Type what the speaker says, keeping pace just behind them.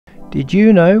Did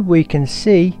you know we can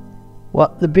see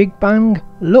what the Big Bang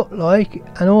looked like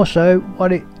and also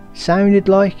what it sounded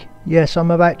like? Yes, I'm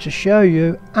about to show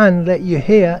you and let you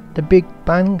hear the Big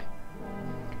Bang.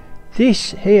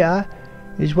 This here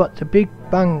is what the Big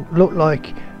Bang looked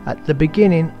like at the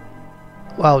beginning,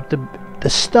 well, the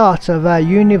start of our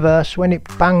universe, when it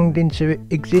banged into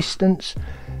existence.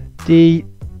 The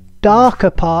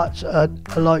darker parts are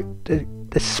like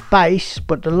the space,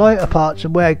 but the lighter parts are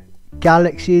where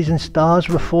galaxies and stars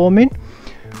were forming.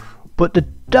 But the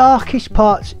darkest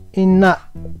parts in that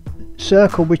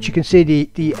circle, which you can see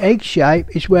the egg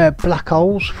shape, is where black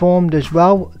holes formed as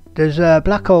well. There's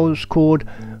black holes called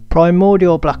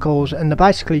primordial black holes, and they're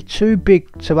basically too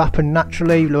big to happen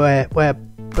naturally, where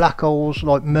black holes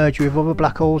like merge with other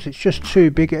black holes. It's just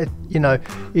too big. You know,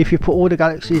 if you put all the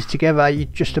galaxies together, you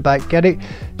just about get it.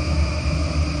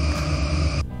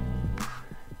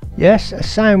 Yes, a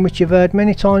sound which you've heard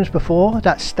many times before,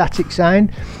 that static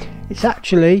sound. It's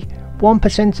actually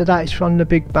 1% of that is from the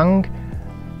Big Bang,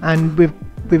 and we've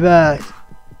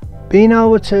been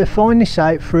able to find this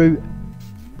out through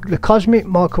the cosmic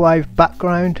microwave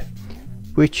background,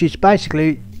 which is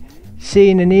basically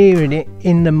seeing and hearing it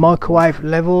in the microwave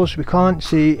levels. We can't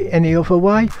see it any other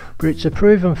way, but it's a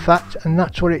proven fact, and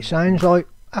that's what it sounds like.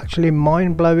 Actually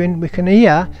mind-blowing. We can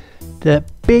hear the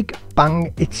Big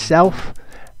Bang itself.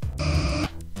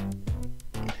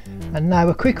 And now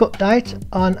a quick update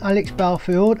on Alex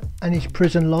Belfield and his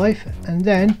prison life, and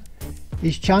then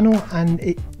his channel and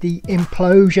the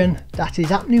implosion that is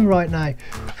happening right now.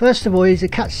 First of all, he's a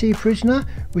Cat C prisoner,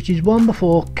 which is one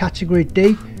before category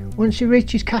D. Once he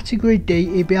reaches category D,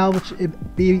 he'll be able to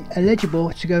be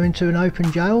eligible to go into an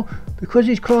open jail. Because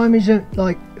his crime isn't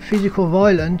like physical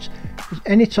violence,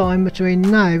 any time between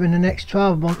now and the next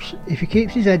 12 months, if he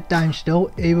keeps his head down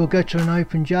still, he will go to an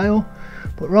open jail.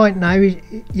 But right now,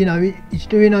 he's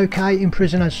doing okay in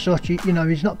prison as such.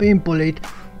 He's not being bullied.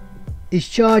 His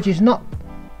charge is not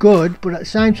good, but at the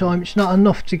same time, it's not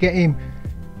enough to get him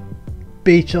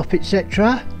beat up,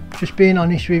 etc. Just being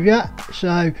honest with you.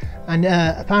 So, and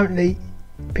apparently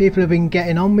people have been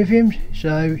getting on with him,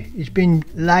 so he's been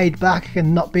laid back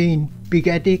and not being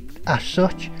big-headed as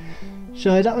such.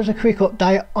 So that was a quick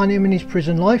update on him and his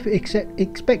prison life.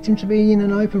 Expect him to be in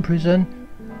an open prison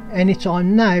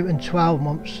anytime now and 12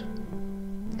 months.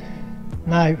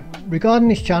 Now, regarding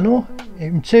his channel,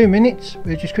 in 2 minutes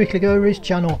we'll just quickly go over his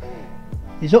channel.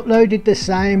 He's uploaded the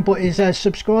same, but his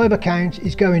subscriber count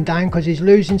is going down because he's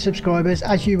losing subscribers,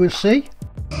 as you will see.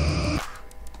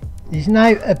 He's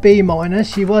now a B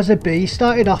minus. He was a B,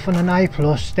 started off on an A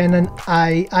plus, then an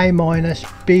A minus,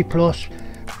 B plus,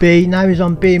 B. Now he's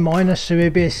on B minus, so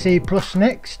he'll be a C plus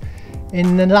next.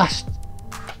 In the last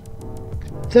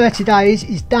 30 days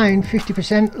he's down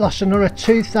 50%, lost another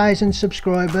 2,000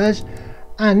 subscribers,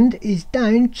 and he's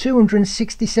down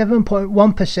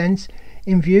 267.1%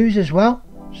 in views as well.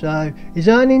 So his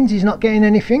earnings, he's not getting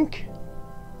anything.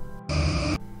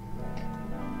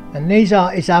 And these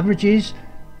are his averages: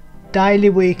 daily,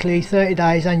 weekly, 30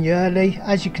 days and yearly.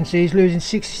 As you can see, he's losing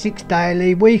 66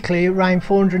 daily, weekly around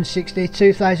 460,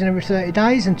 2,000 every 30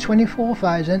 days and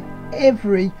 24,000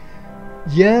 every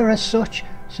year as such.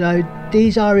 So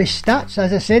these are his stats.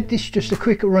 As I said, this is just a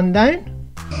quick rundown.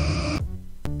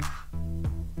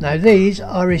 Now these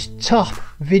are his top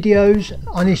videos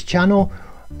on his channel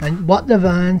and what they've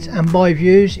earned, and by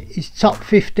views his top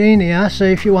 15 here. So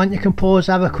if you want, you can pause,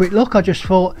 have a quick look. I just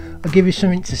thought I'd give you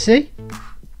something to see.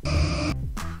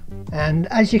 And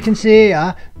as you can see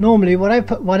here, normally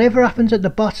whatever happens at the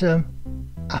bottom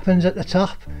happens at the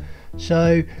top.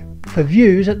 So for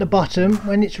views at the bottom,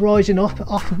 when it's rising up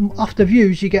off the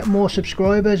views, you get more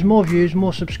subscribers, more views,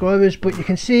 more subscribers. But you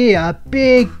can see here a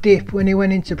big dip when he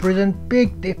went into prison,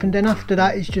 big dip, and then after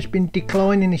that it's just been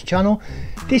declining his channel.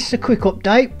 This is a quick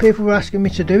update. People were asking me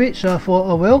to do it, so I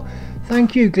thought I will.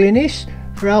 Thank you, Glynis,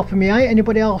 for helping me out.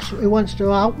 Anybody else who wants to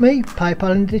help me,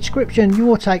 PayPal in the description. You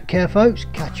all take care, folks.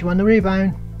 Catch you on the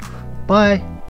rebound. Bye.